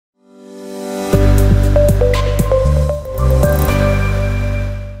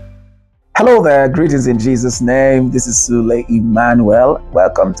Hello there, greetings in Jesus' name. This is Sule Emmanuel.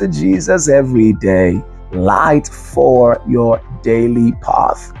 Welcome to Jesus Every Day, light for your daily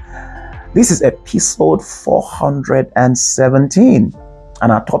path. This is episode 417,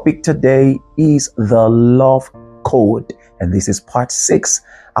 and our topic today is the love code, and this is part 6.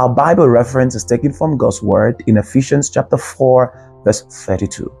 Our Bible reference is taken from God's word in Ephesians chapter 4, verse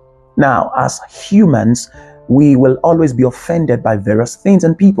 32. Now, as humans, we will always be offended by various things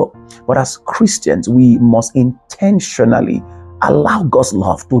and people. But as Christians, we must intentionally allow God's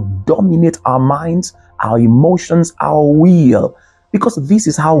love to dominate our minds, our emotions, our will, because this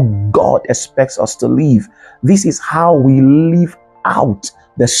is how God expects us to live. This is how we live out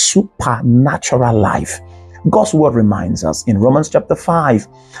the supernatural life. God's word reminds us in Romans chapter 5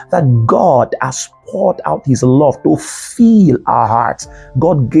 that God has poured out his love to fill our hearts.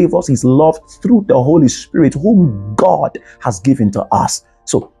 God gave us his love through the Holy Spirit, whom God has given to us.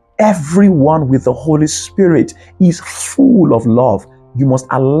 So everyone with the Holy Spirit is full of love. You must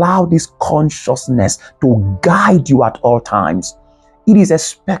allow this consciousness to guide you at all times. It is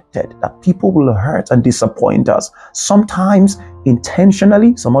expected that people will hurt and disappoint us, sometimes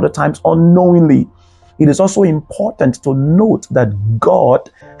intentionally, some other times unknowingly. It is also important to note that God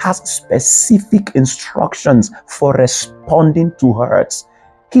has specific instructions for responding to hurts.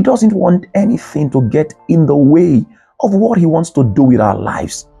 He doesn't want anything to get in the way of what he wants to do with our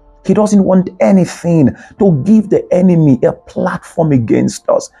lives. He doesn't want anything to give the enemy a platform against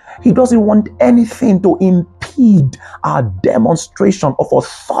us. He doesn't want anything to impede our demonstration of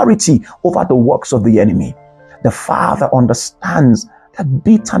authority over the works of the enemy. The Father understands that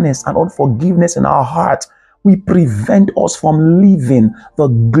bitterness and unforgiveness in our heart will prevent us from living the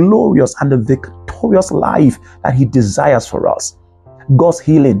glorious and the victorious life that he desires for us. God's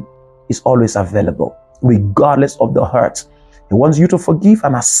healing is always available, regardless of the hurt. He wants you to forgive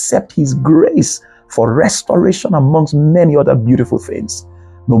and accept his grace for restoration amongst many other beautiful things.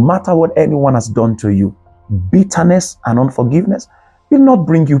 No matter what anyone has done to you, bitterness and unforgiveness will not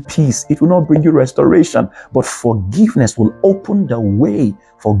bring you peace. It will not bring you restoration, but forgiveness will open the way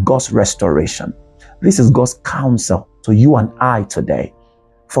for God's restoration. This is God's counsel to you and I today.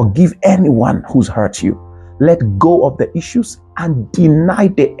 Forgive anyone who's hurt you. Let go of the issues and deny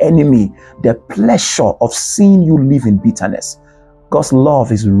the enemy the pleasure of seeing you live in bitterness. God's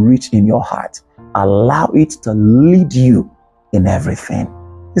love is rich in your heart. Allow it to lead you in everything.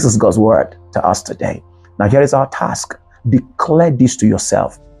 This is God's word to us today. Now here is our task. Declare this to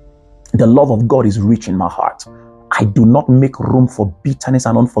yourself. The love of God is rich in my heart. I do not make room for bitterness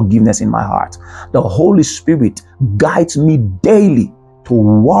and unforgiveness in my heart. The Holy Spirit guides me daily to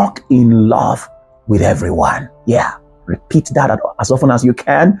walk in love with everyone. Yeah, repeat that as often as you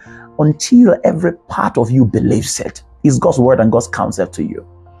can until every part of you believes it. It's God's word and God's counsel to you.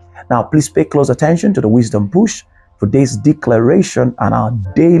 Now, please pay close attention to the wisdom push, today's declaration, and our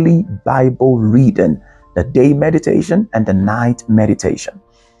daily Bible reading, the day meditation and the night meditation.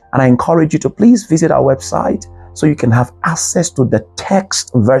 And I encourage you to please visit our website so you can have access to the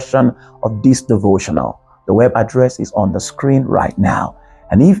text version of this devotional. The web address is on the screen right now.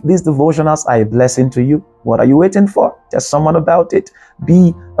 And if these devotionals are a blessing to you, what are you waiting for? Tell someone about it.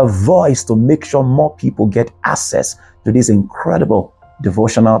 Be a voice to make sure more people get access to this incredible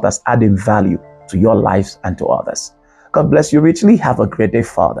devotional that's adding value to your lives and to others. God bless you richly. Have a great day,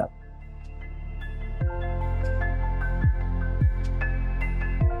 Father.